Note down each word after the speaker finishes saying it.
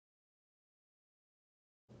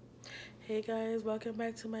Hey guys, welcome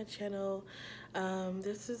back to my channel.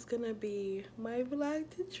 This is gonna be my vlog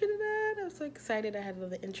to Trinidad. I'm so excited. I had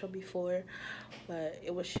another intro before, but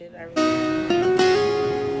it was shit. I'm in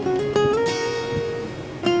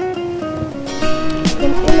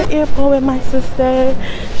the airport with my sister.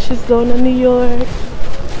 She's going to New York,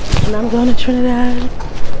 and I'm going to Trinidad.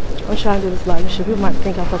 I'm trying to do this vlog and shit. People might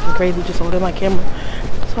think I'm fucking crazy just holding my camera,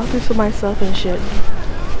 talking to myself and shit.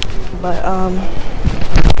 But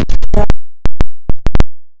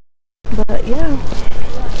yeah,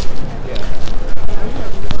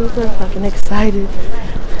 super fucking excited.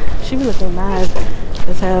 She be looking mad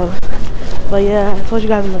as hell. But yeah, I told you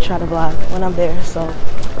guys I'm gonna try to vlog when I'm there. So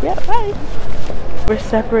yeah, bye. We're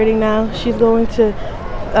separating now. She's going to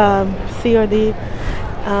CRD.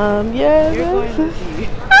 Yeah. You're going to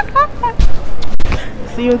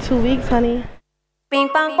see you in 2 weeks, honey. Ping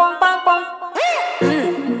pong pong pong pong.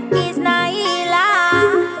 It's Naila.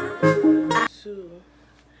 So,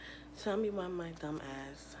 tell me why my dumb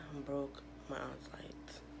ass broke my aunt's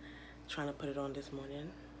lights. Trying to put it on this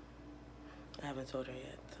morning. I haven't told her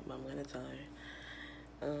yet, but I'm gonna tell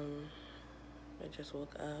her. I just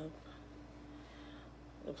woke up.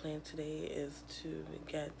 The plan today is to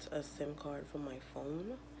get a SIM card for my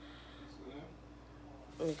phone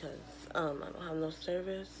because I don't have no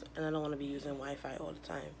service and I don't want to be using Wi-Fi all the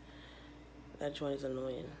time. That joint is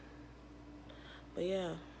annoying. But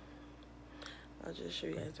yeah, I'll just show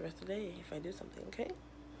you guys the rest of the day if I do something, okay?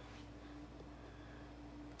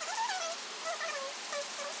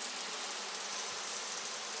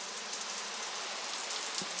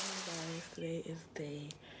 Hey guys, today is day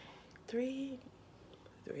three.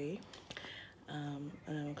 And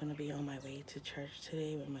I'm gonna be on my way to church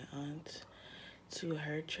today with my aunt to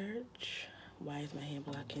her church. Why is my hand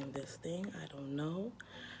blocking this thing? I don't know.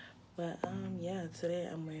 But yeah, today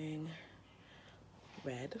I'm wearing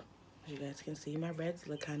red. As you guys can see, my reds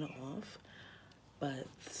look kind of off, but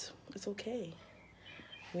it's okay.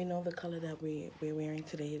 We know the color that we're wearing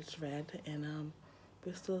today is red, and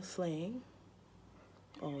we're still slaying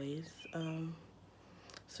always.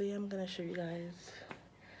 So yeah, I'm gonna show you guys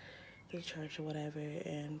the church or whatever,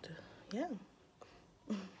 and yeah.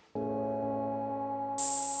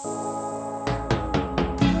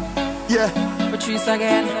 Yeah, Patrice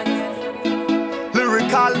again.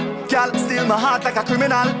 lyrical, gal, steal my heart like a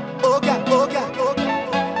criminal. Oh gal, oh gal, oh gal.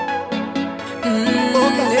 Oh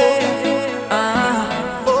gal,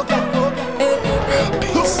 oh gal, oh gal.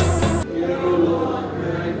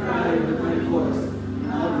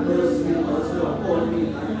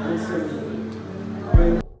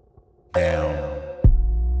 Down.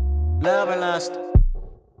 Love and lust.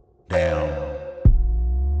 Down.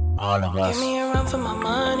 All of us. Give me a run for my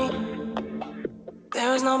money.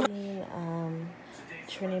 There is no.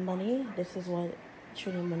 Trini money. This is what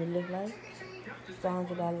Trini money look like. It's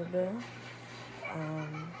 $100 bill.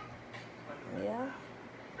 Yeah.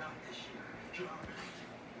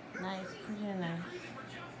 Nice, pretty nice.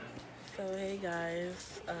 So hey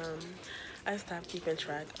guys, I stopped keeping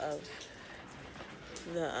track of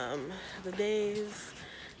the days.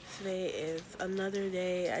 Today is another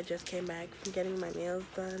day. I just came back from getting my nails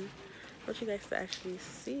done. I want you guys to actually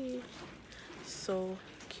see. So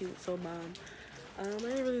cute, so bomb. I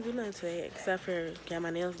didn't really do nothing today except for get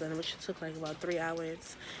my nails done, which took like about 3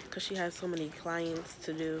 hours because she has so many clients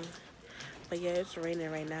to do. But yeah, it's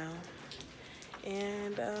raining right now.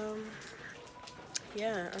 And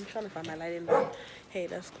yeah, I'm trying to find my lighting, but hey,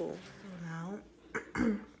 that's cool. So now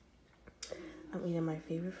I'm eating my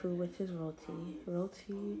favorite food, which is roti.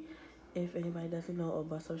 Roti, if anybody doesn't know, a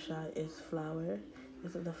bustle shot is flour.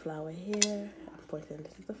 This is the flour here. I'm pointing.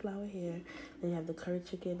 This is the flour here. Then you have the curry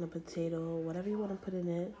chicken, the potato, whatever you want to put in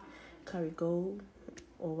it, curry gold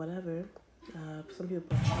or whatever. Some people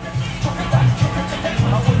put.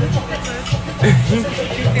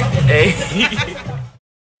 Hey.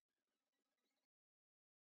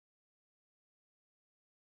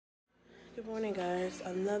 Good morning, guys.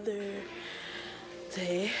 Another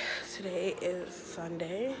day. Today is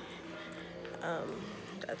Sunday.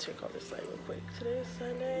 I'll check all this light real quick. Today is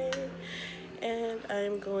Sunday, and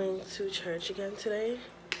I'm going to church again today.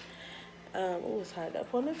 It was hard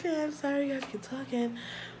up on the fan. Sorry, you guys keep talking,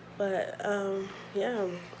 but yeah.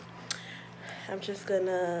 I'm just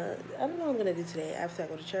gonna. I don't know what I'm gonna do today after I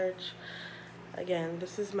go to church. Again,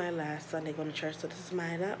 this is my last Sunday going to church, so this is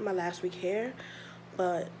not my last week here,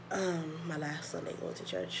 but my last Sunday going to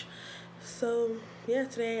church. So yeah,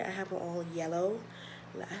 today I have on all yellow.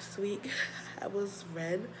 Last week I was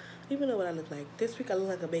red. I don't even know what I look like. This week I look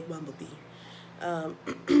like a big bumblebee.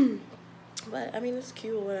 But I mean, it's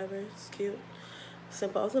cute or whatever. It's cute.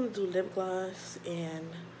 Simple. I was gonna do lip gloss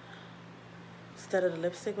and instead of the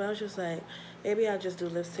lipstick, but I was just like, maybe I'll just do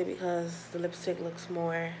lipstick because the lipstick looks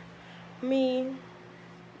more me.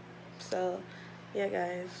 So, yeah,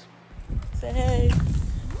 guys. Say hey.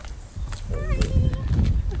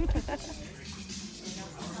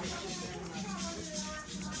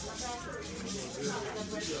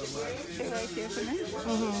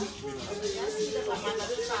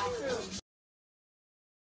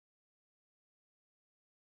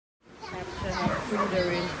 Through the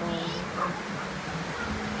rainfall.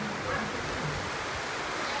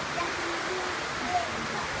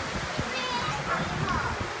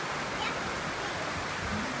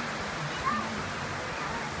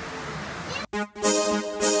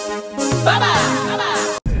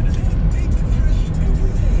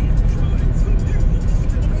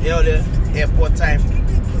 Yeah, the airport time.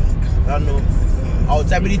 I don't know.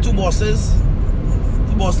 Outside with the two bosses.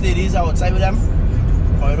 Two boss ladies outside with them.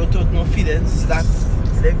 I don't talk no feelings. That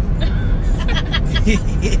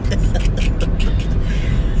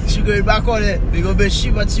she going back on it. We gonna be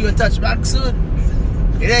she, but she gonna touch back soon.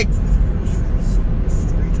 You think?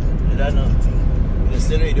 I don't know. You're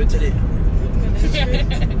still radio today.